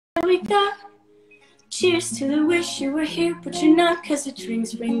we got. Cheers to the wish you were here, but you're not, 'cause the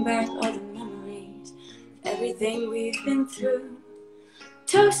drinks bring back all the memories, everything we've been through.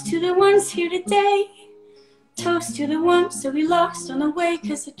 Toast to the ones here today. Toast to the ones that we lost on the way,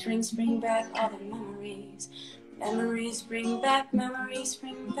 'cause the drinks bring back all the memories. Memories bring back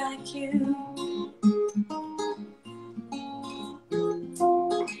you.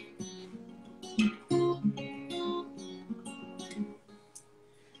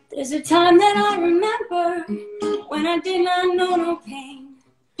 There's a time that I remember when I did not know no pain,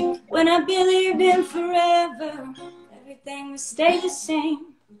 when I believed in forever, everything would stay the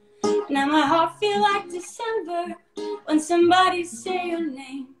same. Now my heart feel like December when somebody say your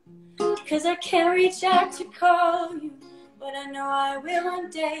name, 'cause I can't reach out to call you, but I know I will one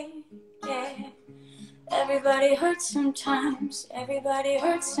day, yeah. Everybody hurts sometimes, everybody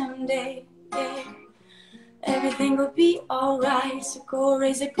hurts someday, yeah. Everything will be alright, so go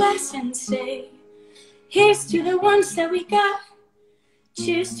raise a glass and say, here's to the ones that we got.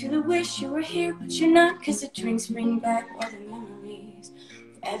 Cheers to the wish you were here, but you're not, 'cause the drinks bring back all the memories,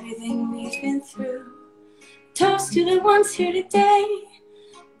 everything we've been through. Toast to the ones here today.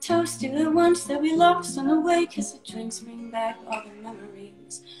 Toast to the ones that we lost on the way, 'cause the drinks bring back all the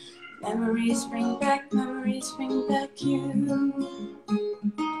memories. Memories bring back you.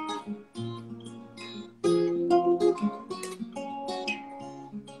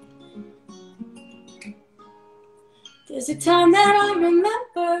 There's a time that I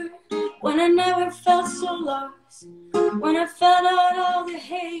remember when I never felt so lost, when I felt out all the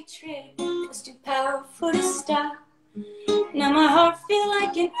hatred was too powerful to stop. Now my heart feel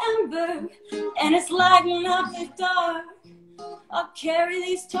like an ember, and it's lighting up the dark. I'll carry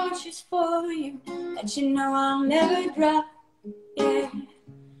these torches for you, that you know I'll never drop, yeah.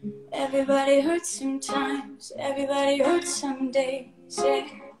 Everybody hurts sometimes, everybody hurts some days, yeah.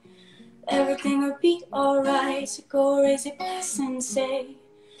 Everything will be alright, so go raise a glass and say,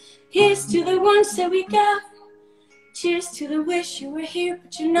 here's to the ones that we got. Cheers to the wish you were here,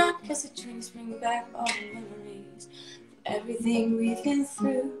 but you're not, 'cause the drinks bring back all the memories, everything we've been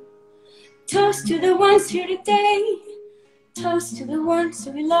through. Toast to the ones here today. Toast to the ones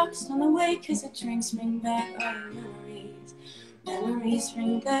that we lost on the way, 'cause the drinks bring back all the memories. Memories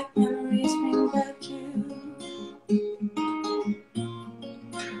bring back you. Memories bring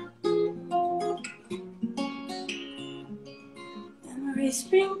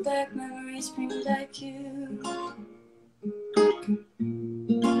back you.